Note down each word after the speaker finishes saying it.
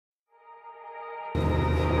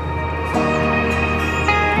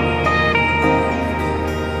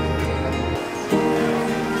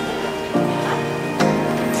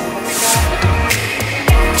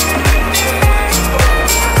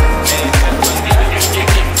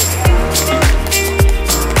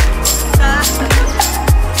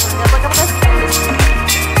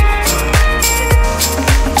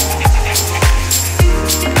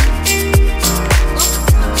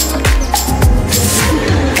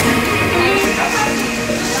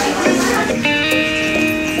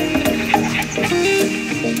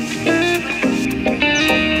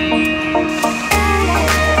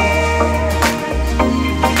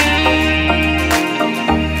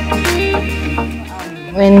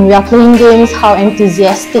when we are playing games, how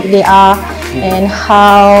enthusiastic they are, and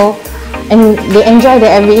they enjoy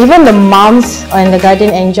even the moms in the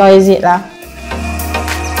garden enjoys it lah.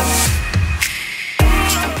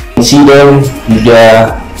 See them with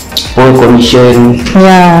their poor condition,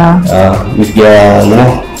 with their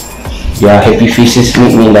their happy faces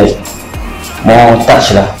make me like more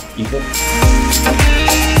touched lah.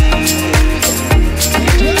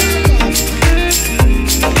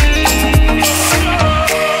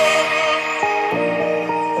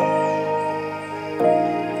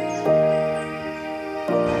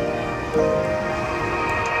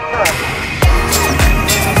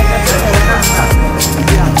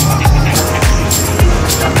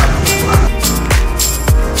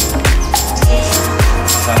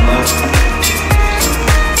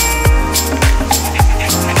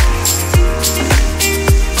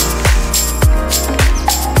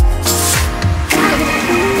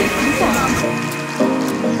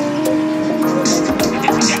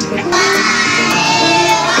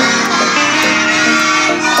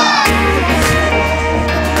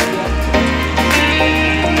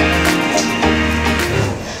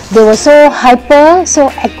 They were so hyper,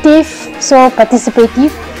 so active, so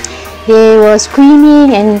participative. They were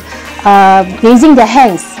screaming and raising their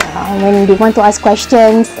hands when they want to ask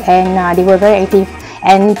questions, and they were very active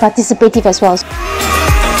and participative as well.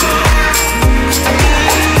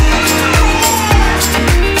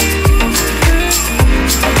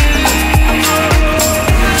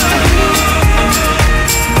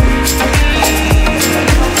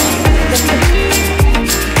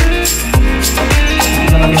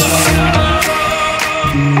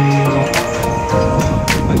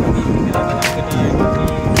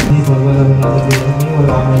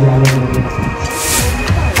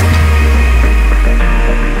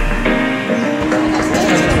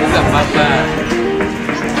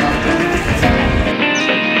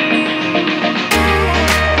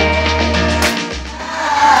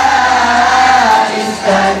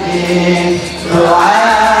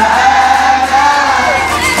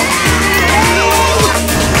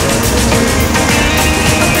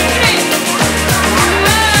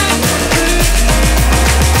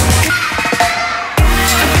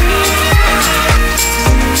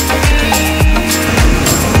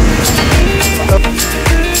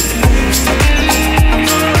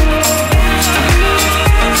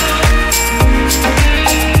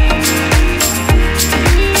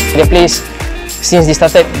 The place, since they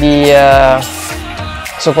started the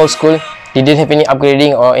so-called school, they didn't have any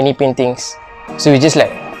upgrading or any paintings. So we just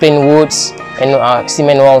like plain woods and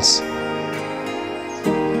cement walls.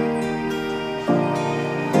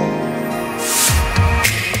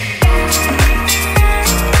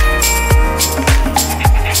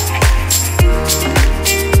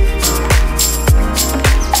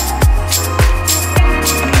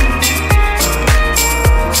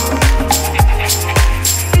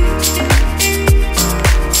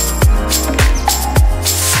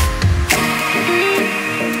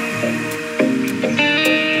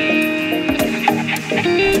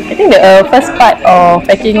 I think the first part of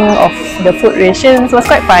packing of the food rations was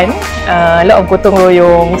quite fun. A lot of gotong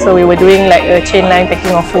royong, so we were doing like a chain line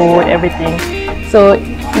packing of food, everything. So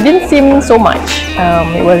it didn't seem so much.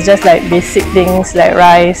 It was just like basic things like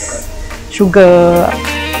rice, sugar.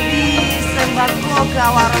 Sembako ke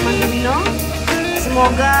Awaran Mandumino.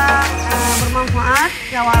 Semoga bermanfaat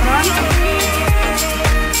ke Awaran.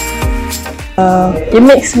 It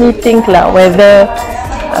makes me think lah whether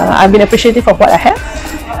I've been appreciative of what I have.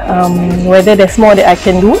 Whether there's more that I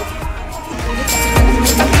can do.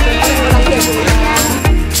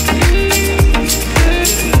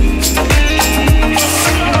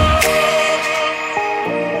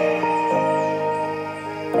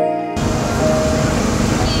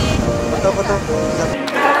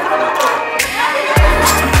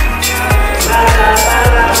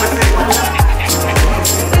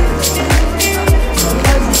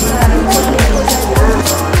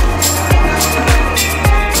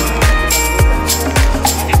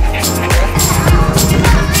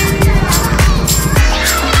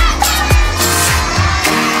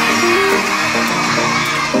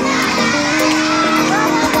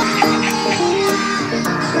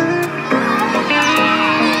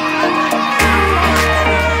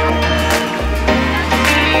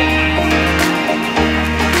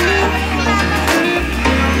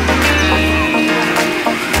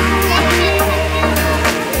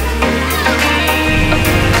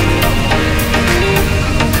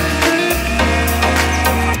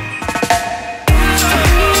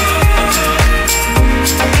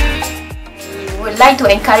 Like to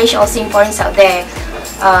encourage all Singaporeans out there,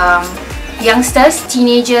 youngsters,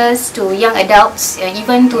 teenagers to young adults,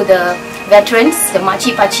 even to the veterans, the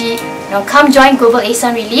makcik-pakcik, come join Global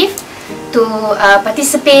Ehsan Relief to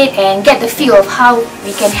participate and get the feel of how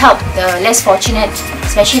we can help the less fortunate,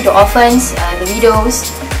 especially the orphans, the widows,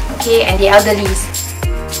 okay, and the elderlies.